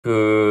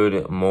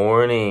Good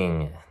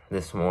morning.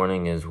 This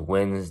morning is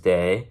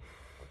Wednesday,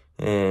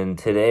 and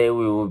today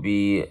we will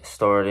be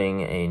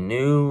starting a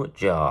new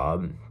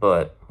job,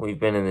 but we've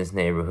been in this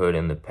neighborhood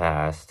in the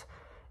past.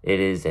 It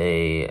is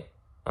a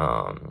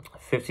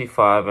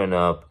 55 and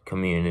up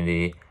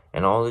community,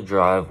 and all the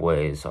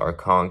driveways are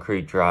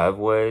concrete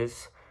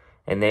driveways,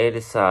 and they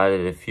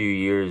decided a few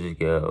years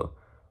ago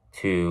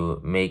to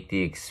make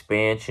the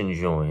expansion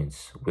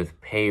joints with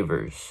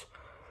pavers.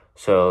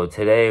 So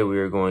today we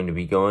are going to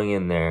be going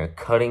in there,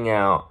 cutting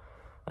out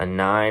a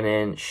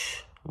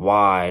 9-inch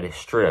wide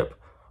strip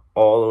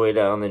all the way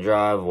down the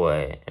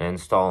driveway and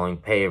installing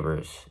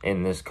pavers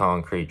in this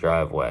concrete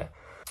driveway.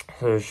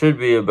 So there should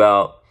be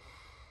about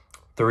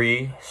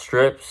 3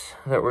 strips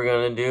that we're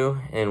going to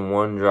do in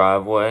one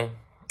driveway.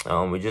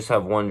 We just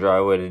have one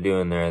driveway to do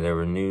in there. There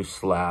were new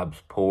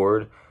slabs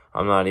poured.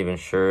 I'm not even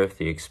sure if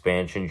the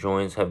expansion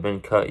joints have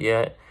been cut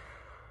yet.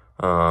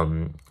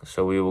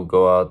 So we will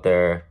go out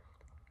there,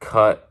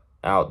 cut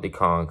out the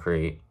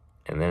concrete,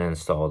 and then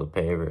install the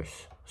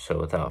pavers. So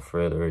without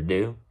further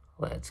ado,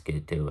 let's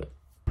get to it.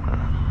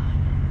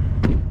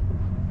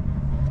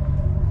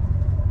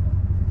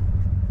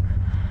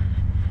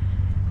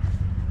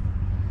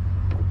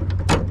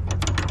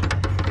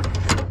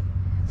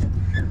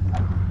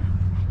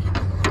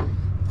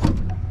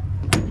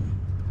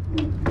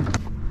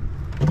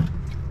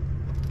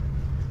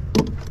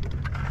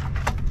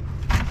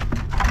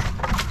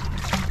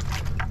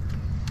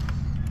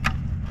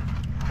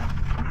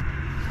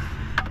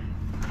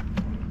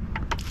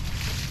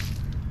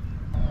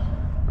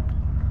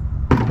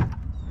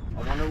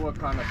 What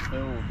kind of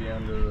fill will be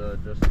under the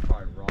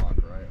justified rock,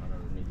 right?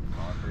 Underneath the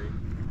concrete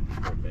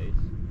for base?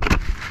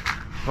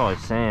 Probably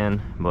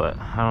sand, but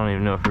I don't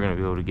even know if we're going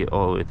to be able to get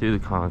all the way through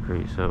the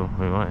concrete, so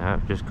we might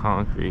have just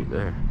concrete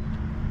there.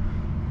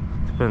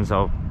 Depends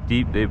how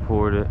deep they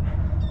poured it.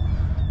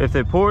 If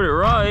they poured it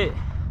right,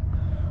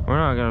 we're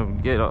not going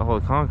to get all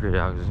the concrete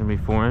out because it's going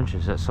to be 4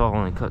 inches. That saw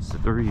only cuts to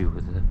 3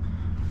 with the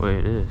way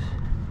it is.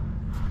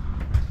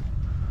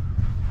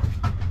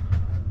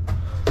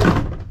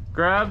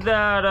 Grab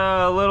that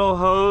little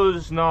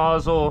hose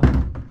nozzle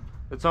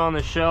that's on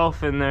the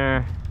shelf in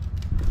there.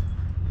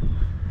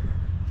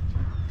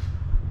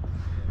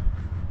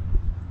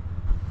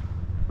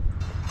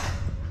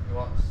 You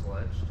want the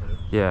sledge too?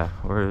 Yeah,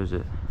 where is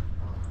it?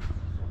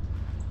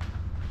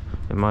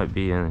 It might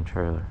be in the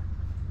trailer.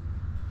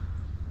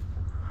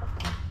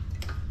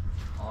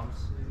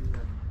 Honestly,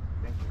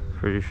 I think it is.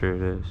 Pretty sure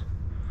it is.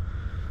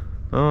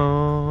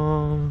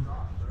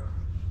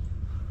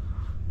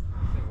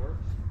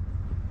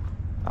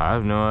 I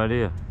have no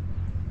idea.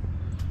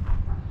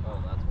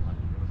 Oh, that's why.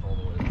 It was all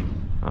the way.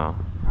 Oh.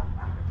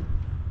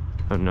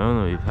 I've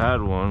known that we've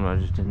had one, I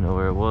just didn't know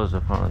where it was.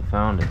 I finally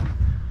found it.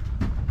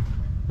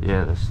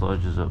 Yeah, the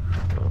sludge is up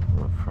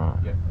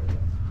front. Yep, right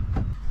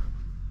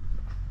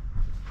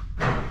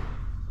there.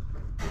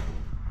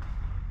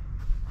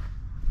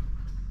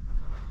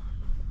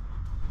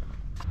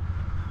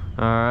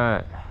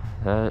 Alright,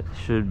 that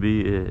should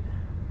be it.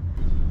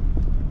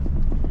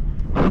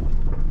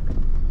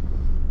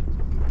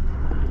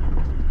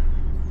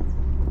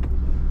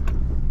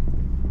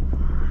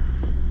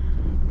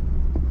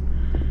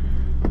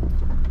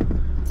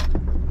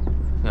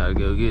 Gotta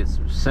go get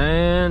some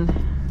sand,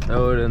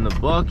 throw it in the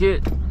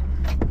bucket.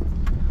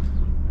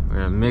 We're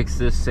gonna mix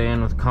this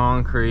sand with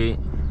concrete,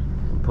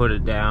 put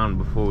it down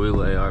before we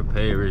lay our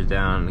pavers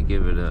down to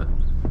give it a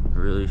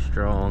really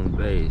strong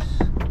base.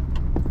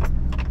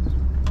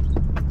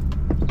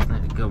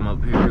 Then come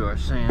up here to our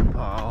sand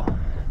pile.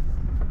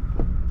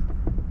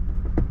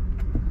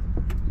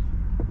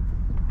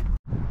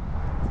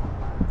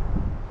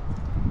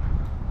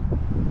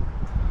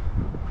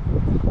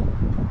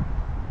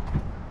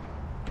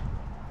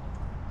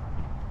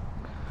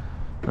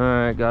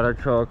 Alright, got our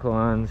chalk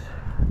lines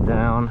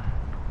down.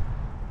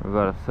 We're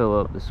about to fill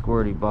up the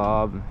squirty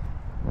bob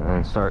and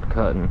then start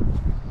cutting.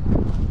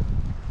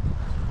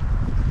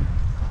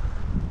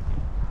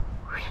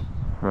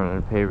 Running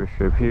a paver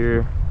strip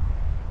here,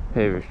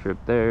 paver strip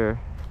there,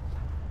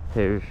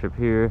 paver strip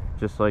here,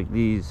 just like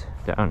these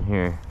down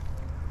here.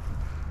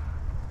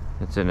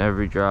 It's in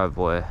every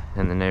driveway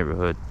in the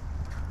neighborhood.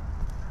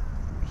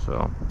 So.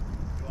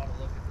 You want to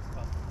look at this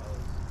custom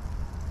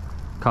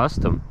hose?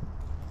 Custom?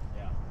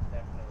 Yeah,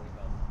 definitely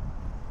custom.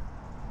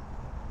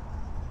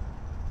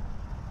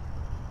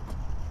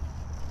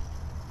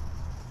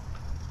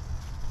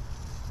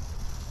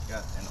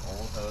 Got an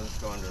old hose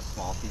going to a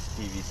small piece of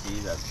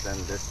PVC that's then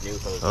this new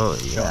hose. Oh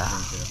yeah.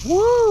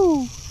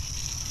 Woo!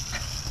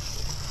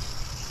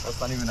 That's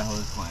not even a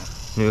hose plant.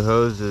 New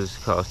hoses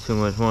cost too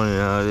much money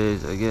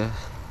nowadays, I guess.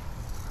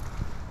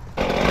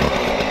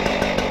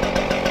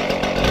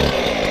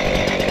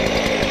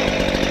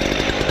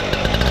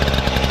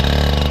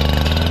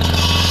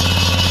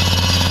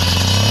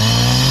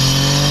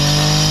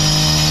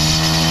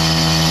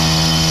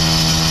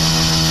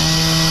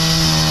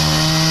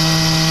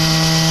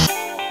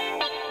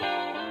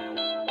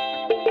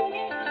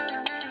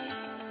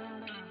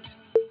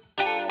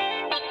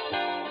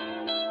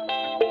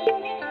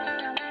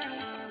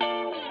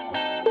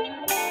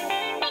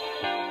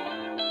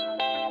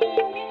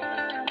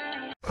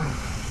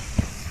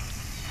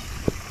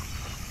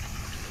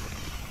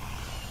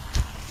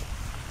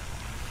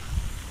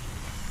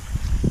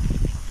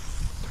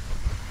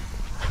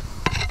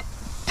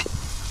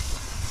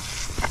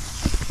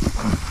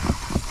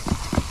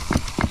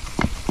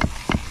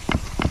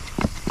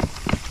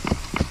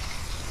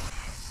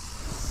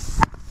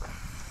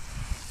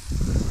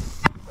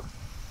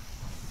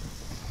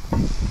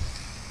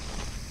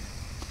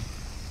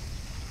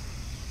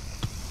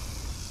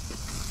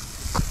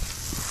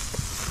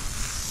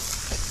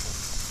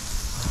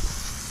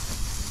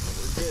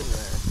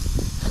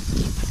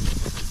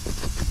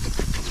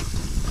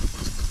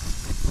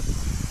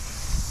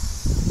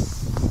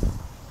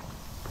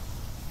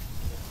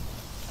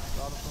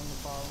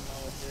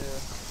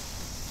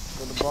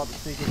 brought the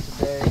secret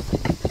today.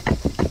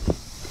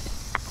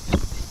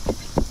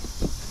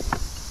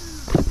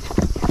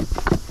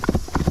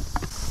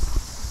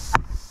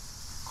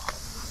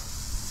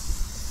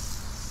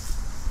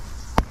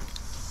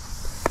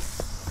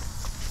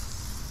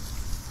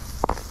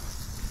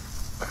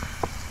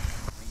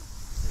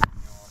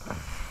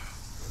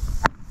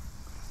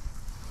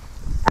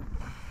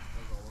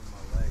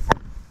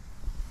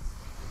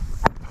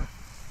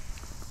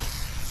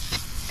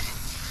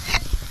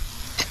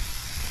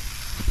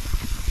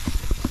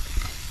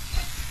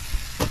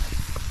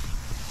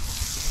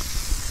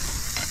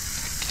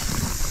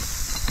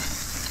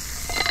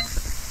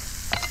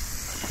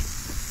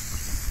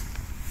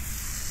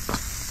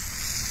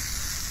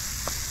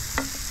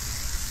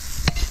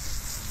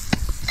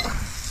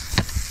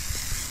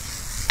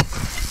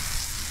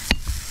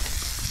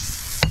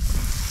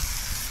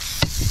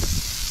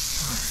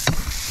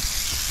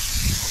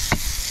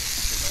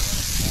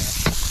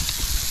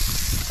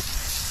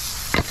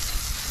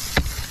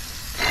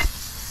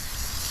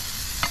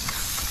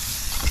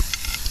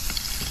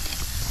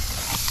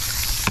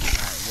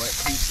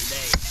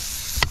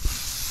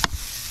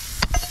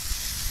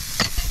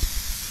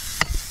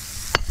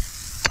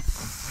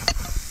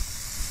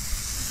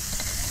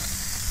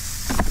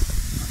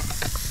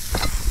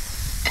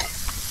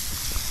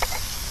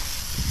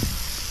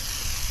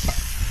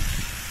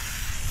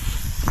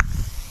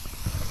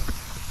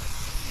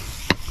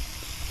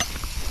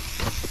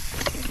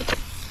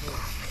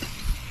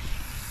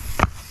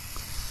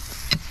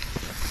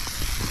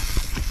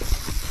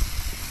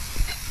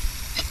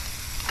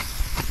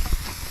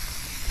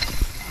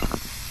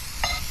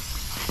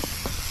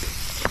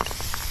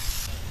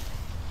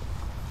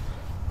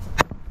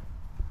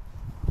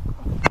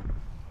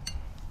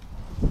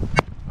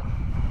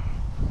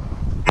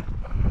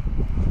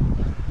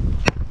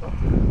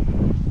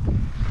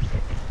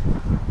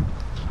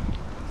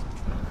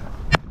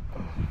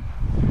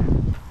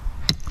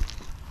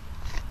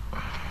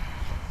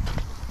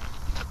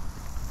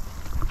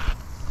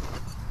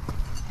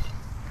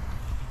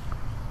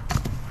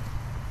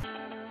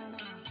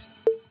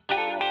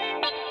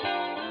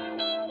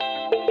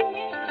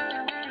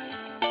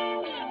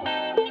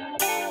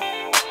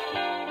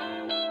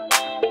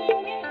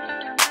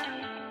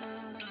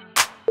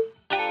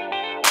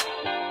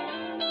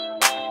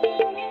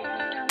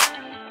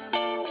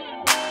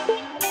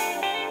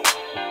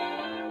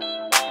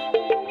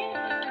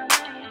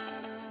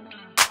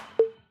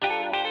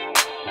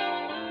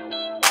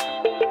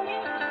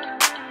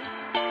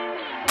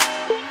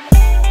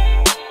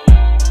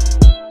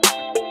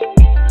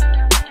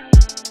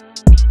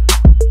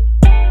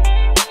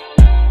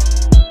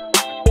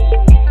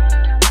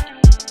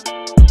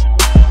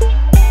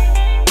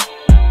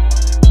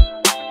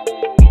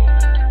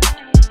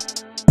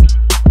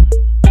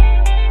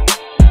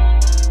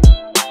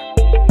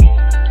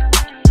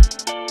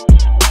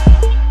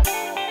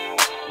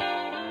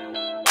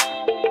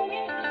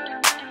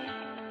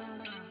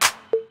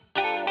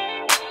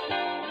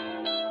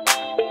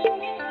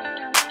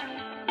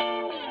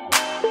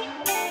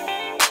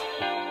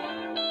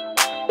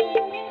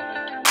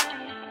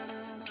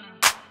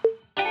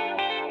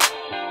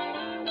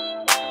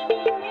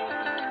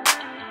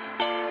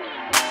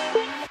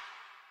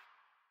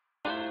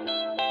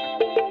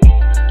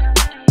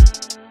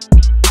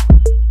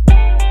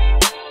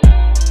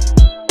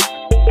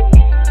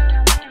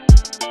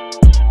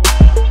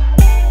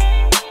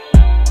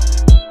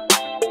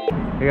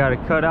 I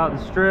gotta cut out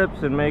the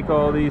strips and make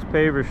all these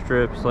paver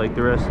strips like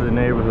the rest of the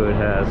neighborhood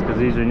has, because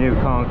these are new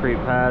concrete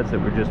pads that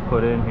were just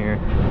put in here.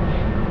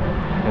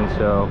 And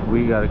so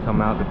we gotta come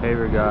out, the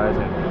paver guys,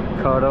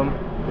 and cut them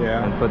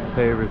and put the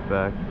pavers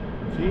back.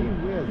 Gee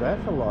whiz,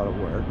 that's a lot of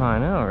work. I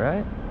know,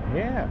 right?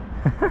 Yeah.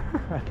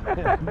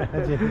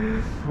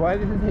 Imagine, why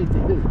didn't they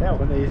do that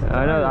when they started?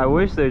 I know, I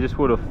wish they just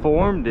would have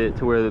formed it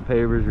to where the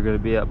pavers are going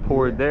to be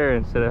poured there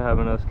instead of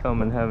having us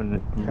come and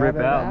having to rip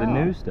out the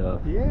new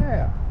stuff.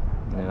 Yeah.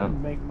 That Yeah.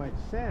 doesn't make much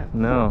sense.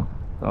 No,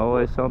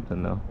 always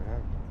something though.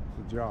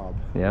 It's a job.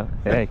 Yeah,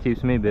 hey, it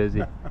keeps me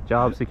busy.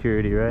 Job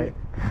security, right?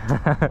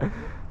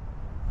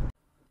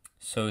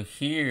 So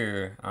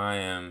here I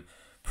am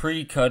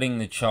pre-cutting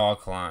the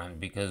chalk line,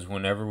 because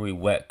whenever we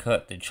wet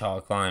cut, the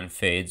chalk line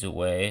fades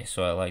away,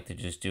 so I like to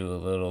just do a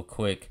little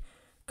quick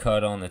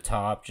cut on the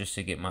top just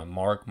to get my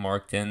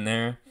marked in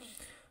there.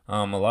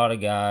 A lot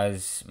of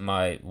guys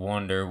might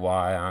wonder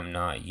why I'm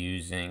not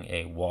using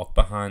a walk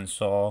behind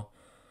saw.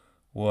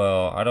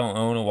 Well, I don't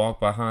own a walk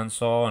behind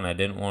saw and I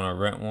didn't want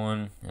to rent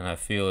one, and I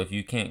feel if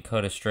you can't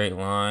cut a straight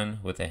line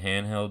with a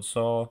handheld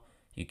saw,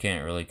 you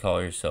can't really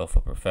call yourself a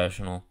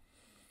professional.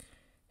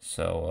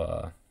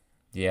 So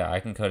yeah, I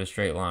can cut a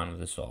straight line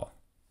with a saw.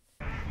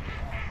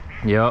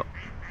 Yep.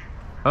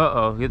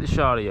 Uh-oh, get the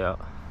shotty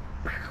out.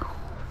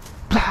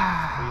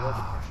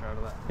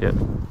 Yep.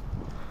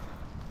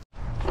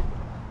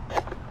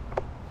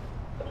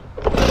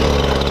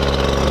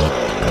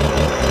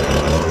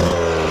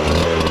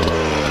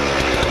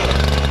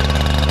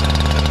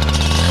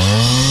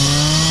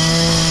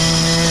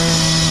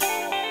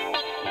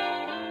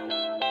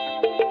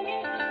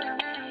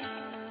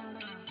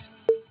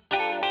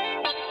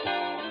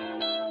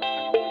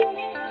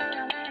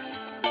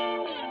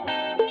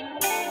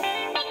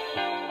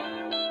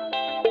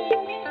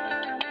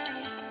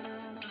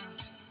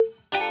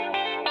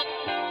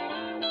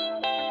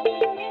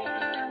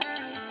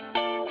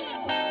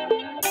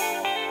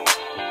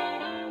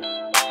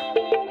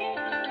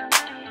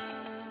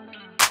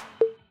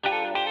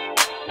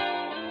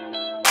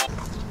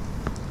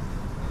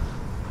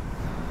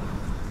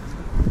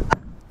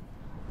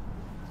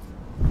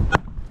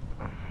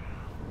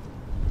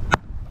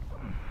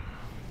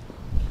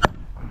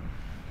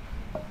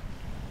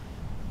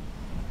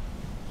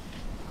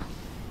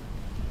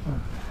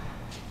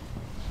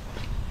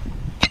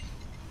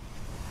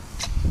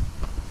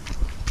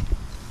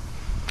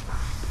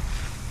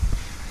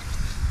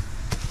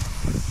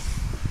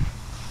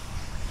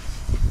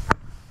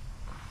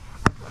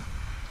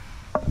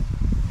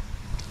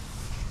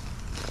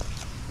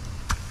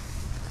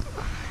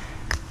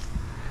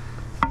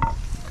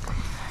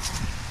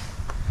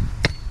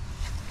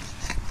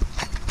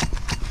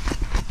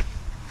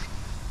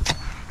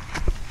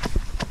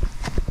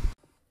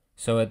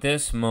 So at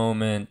this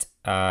moment,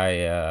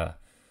 me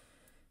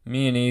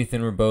and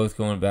Ethan were both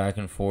going back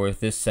and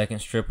forth. This second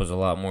strip was a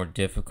lot more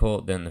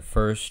difficult than the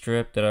first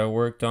strip that I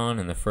worked on,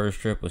 and the first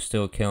strip was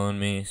still killing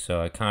me,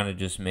 so I kind of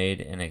just made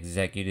an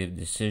executive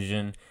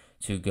decision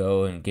to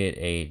go and get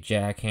a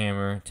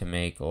jackhammer to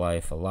make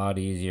life a lot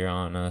easier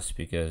on us,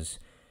 because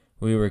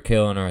we were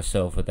killing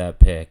ourselves with that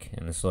pick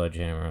and the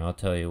sledgehammer. I'll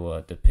tell you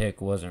what, the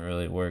pick wasn't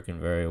really working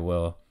very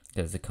well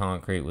because the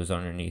concrete was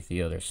underneath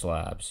the other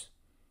slabs.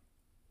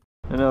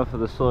 Enough of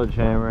the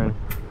sledgehammering.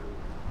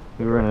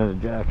 We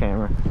rented a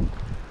jackhammer.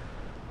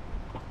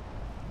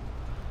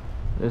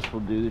 This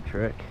will do the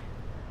trick.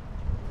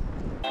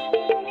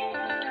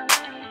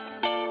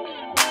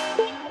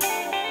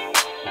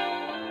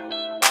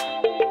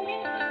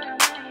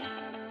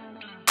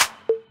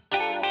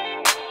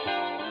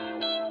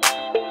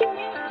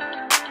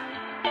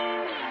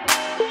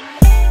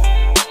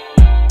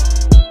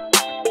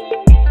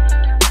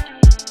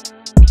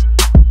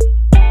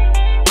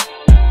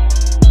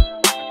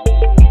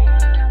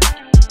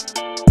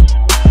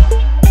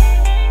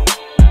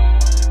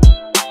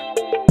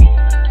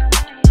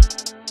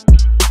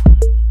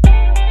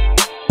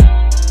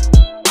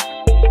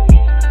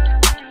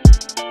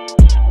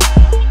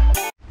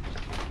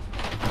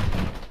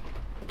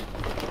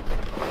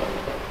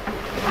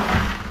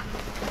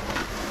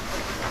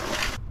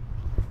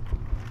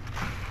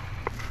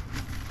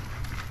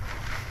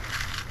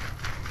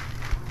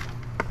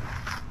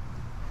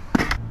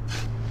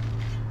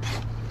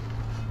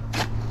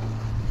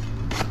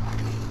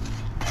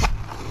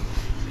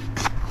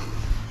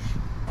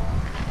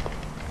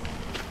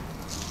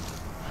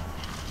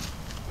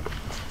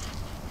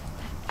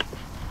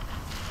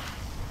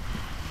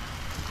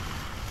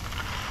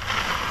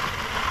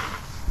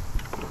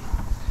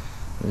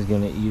 Is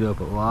gonna eat up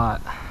a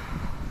lot.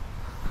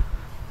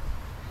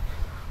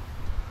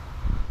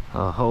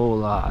 A whole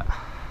lot.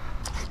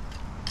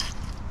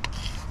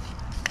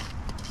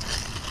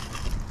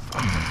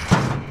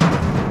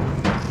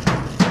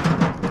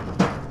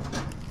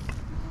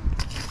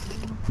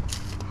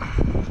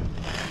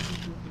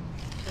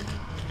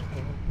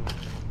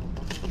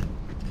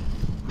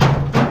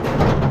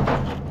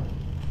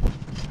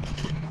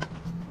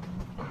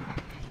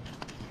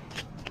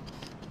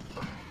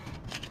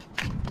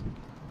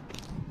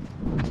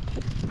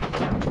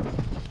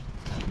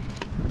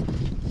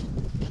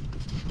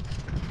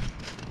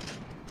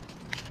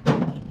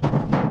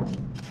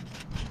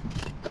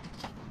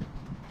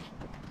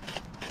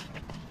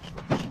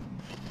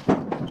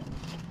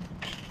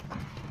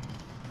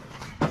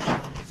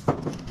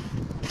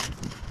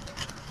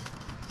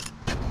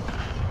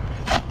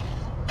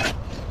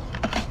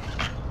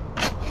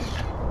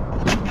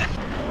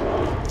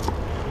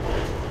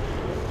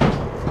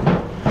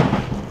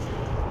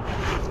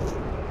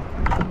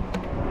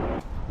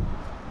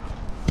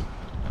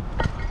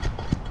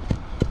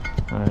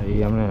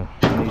 I'm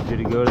gonna need you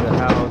to go to the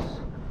house,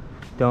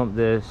 dump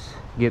this,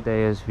 get the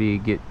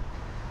ASV, get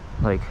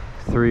like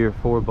 3 or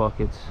 4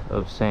 buckets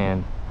of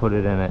sand, put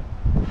it in it,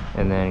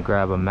 and then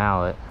grab a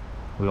mallet.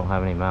 We don't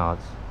have any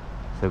mallets,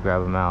 so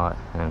grab a mallet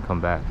and then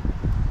come back.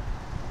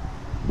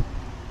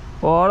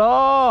 What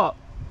up?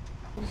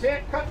 You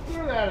can't cut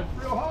through that,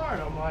 it's real hard.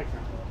 I'm like,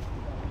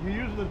 you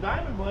using the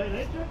diamond blade,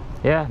 ain't you?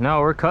 Yeah,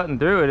 no, we're cutting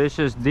through it. It's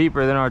just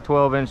deeper than our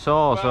 12-inch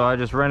saw, so I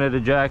just rented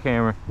a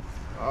jackhammer.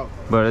 Oh.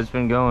 But it's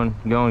been going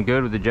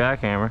good with the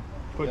jackhammer.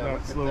 Putting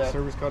that little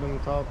service cut on the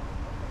top.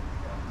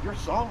 Your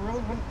saw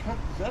really wouldn't cut.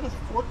 Is that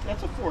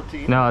that's a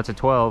 14? No, it's a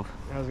 12.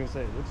 I was gonna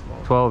say, it looks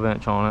small.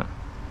 12-inch on it.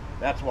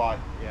 That's why.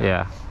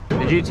 Yeah.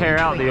 Did you tear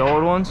out the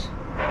old ones?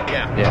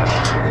 Yeah. Yeah.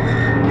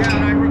 Yeah,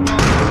 and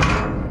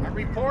I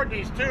report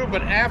these too,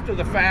 but after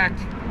the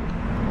fact,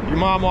 your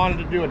mom wanted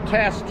to do a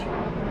test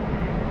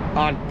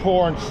on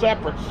pouring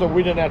separate, so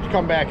we didn't have to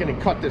come back in and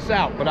cut this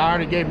out, but I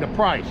already gave them the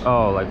price.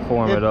 Oh, like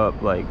form it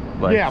up, like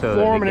yeah, so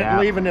forming it and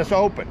leaving this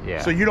open.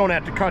 Yeah. So you don't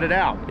have to cut it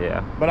out.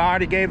 Yeah. But I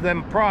already gave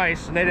them a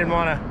price, and they didn't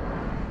want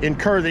to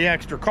incur the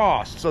extra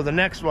cost. So the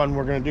next one,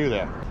 we're going to do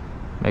that.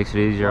 Makes it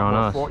easier on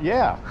us.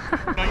 Yeah.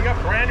 Now you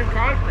got brand new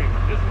concrete.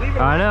 Just leave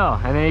it. I know,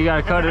 and then you got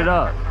to cut it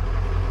up.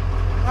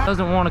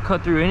 Doesn't want to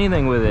cut through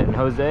anything with it. And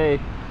Jose,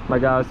 my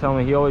guy, was telling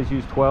me he always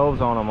used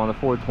 12s on them on the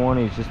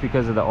 420s just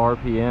because of the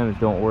RPMs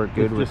don't work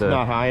good with the. It's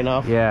not high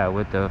enough. Yeah,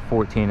 with the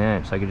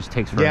 14-inch, like it just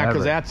takes forever. Yeah,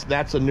 because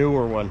that's a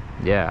newer one.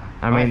 Yeah,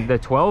 I mean the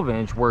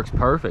 12-inch works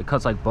perfect,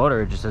 cuts like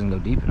butter. It just doesn't go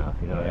deep enough.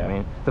 You know what I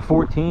mean? The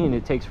 14,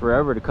 it takes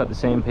forever to cut the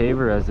same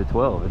paver as the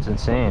 12. It's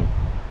insane.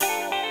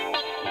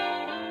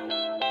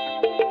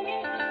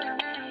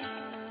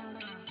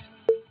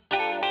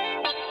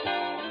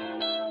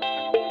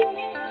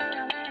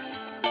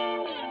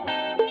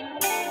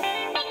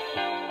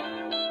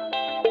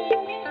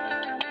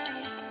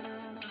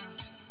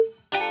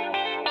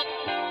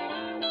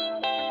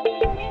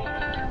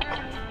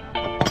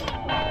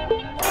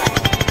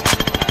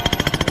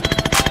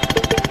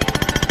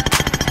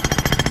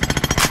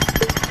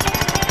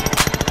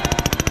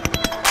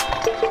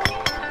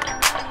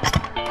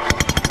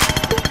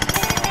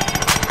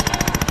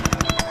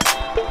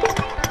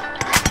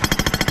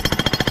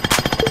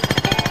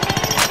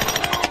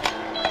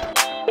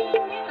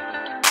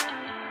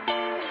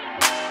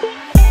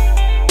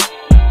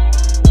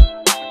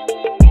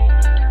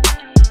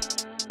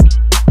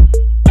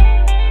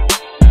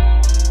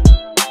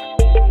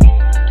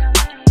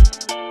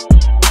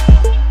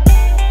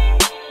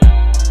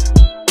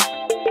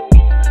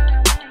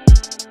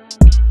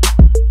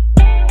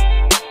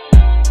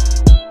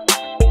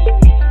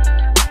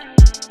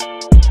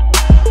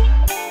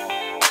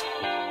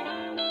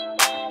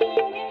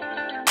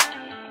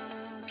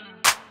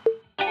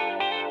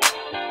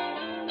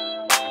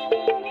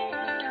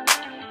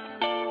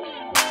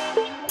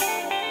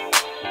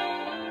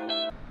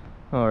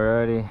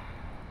 Alrighty,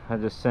 I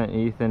just sent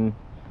Ethan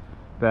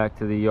back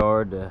to the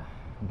yard to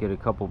get a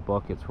couple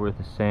buckets worth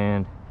of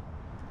sand.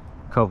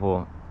 A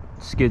couple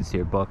skid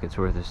steer buckets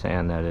worth of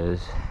sand, that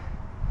is.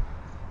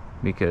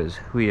 Because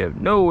we have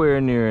nowhere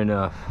near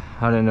enough.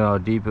 I didn't know how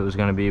deep it was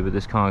going to be, but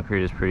this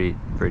concrete is pretty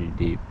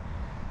deep.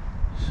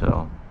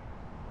 So,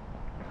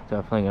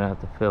 definitely going to have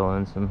to fill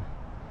in some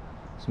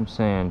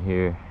sand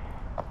here.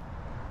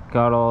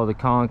 Got all the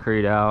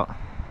concrete out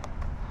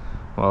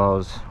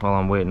while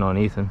I'm waiting on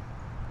Ethan.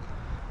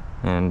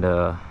 And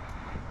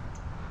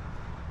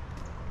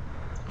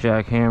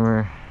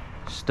jackhammer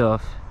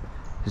stuff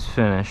is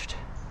finished,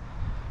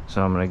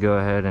 so I'm gonna go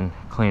ahead and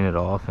clean it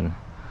off and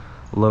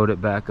load it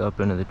back up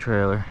into the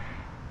trailer,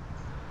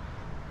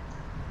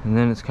 and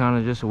then it's kind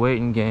of just a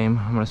waiting game.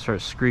 I'm gonna start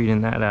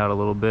screeding that out a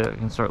little bit. I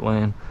can start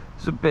laying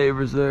some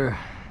pavers there.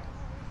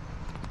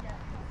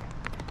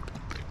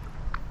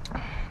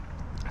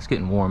 It's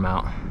getting warm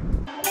out.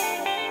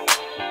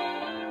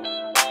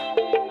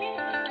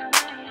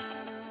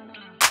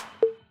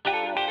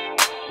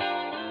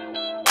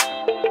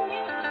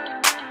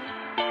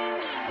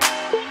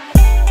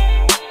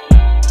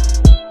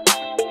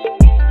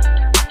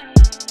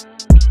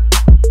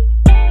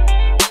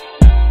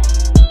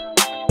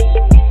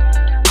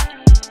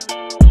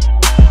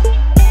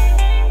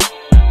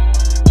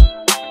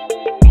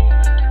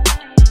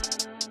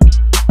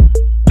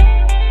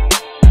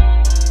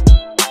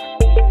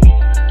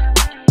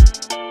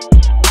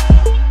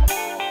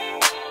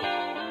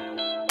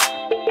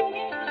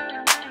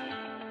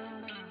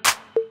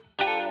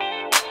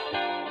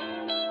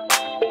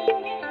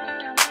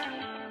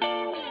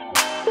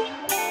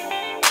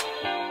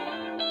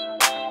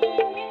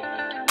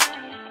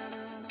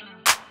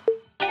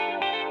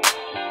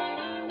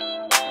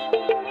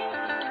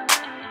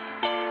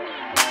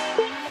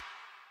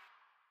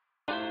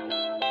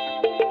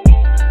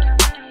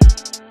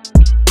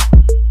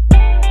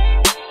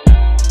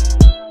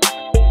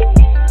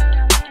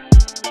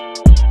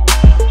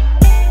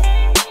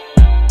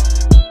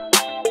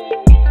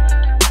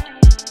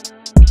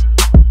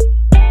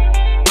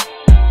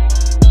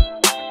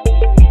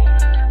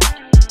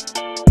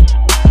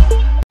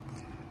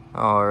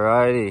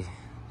 Alrighty,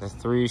 the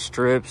 3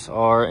 strips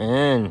are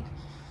in.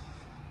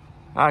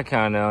 I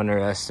kind of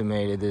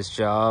underestimated this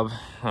job.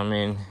 I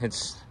mean,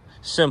 it's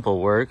simple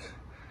work,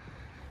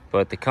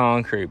 but the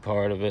concrete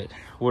part of it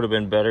would have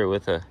been better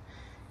with a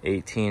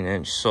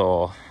 18-inch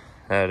saw,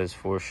 that is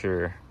for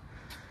sure.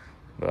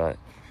 But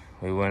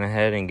we went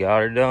ahead and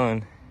got her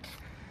done.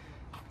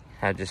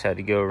 I just had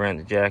to go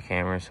rent the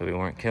jackhammer so we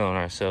weren't killing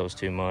ourselves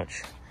too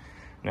much.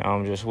 Now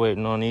I'm just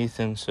waiting on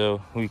Ethan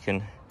so we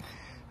can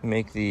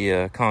make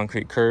the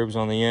concrete curbs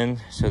on the end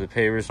so the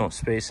pavers don't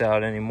space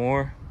out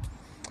anymore,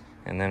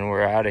 and then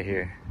we're out of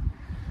here.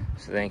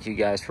 So thank you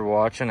guys for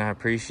watching. I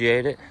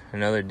appreciate it.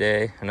 Another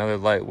day, another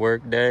light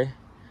work day,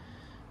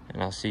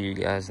 and I'll see you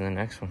guys in the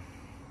next one.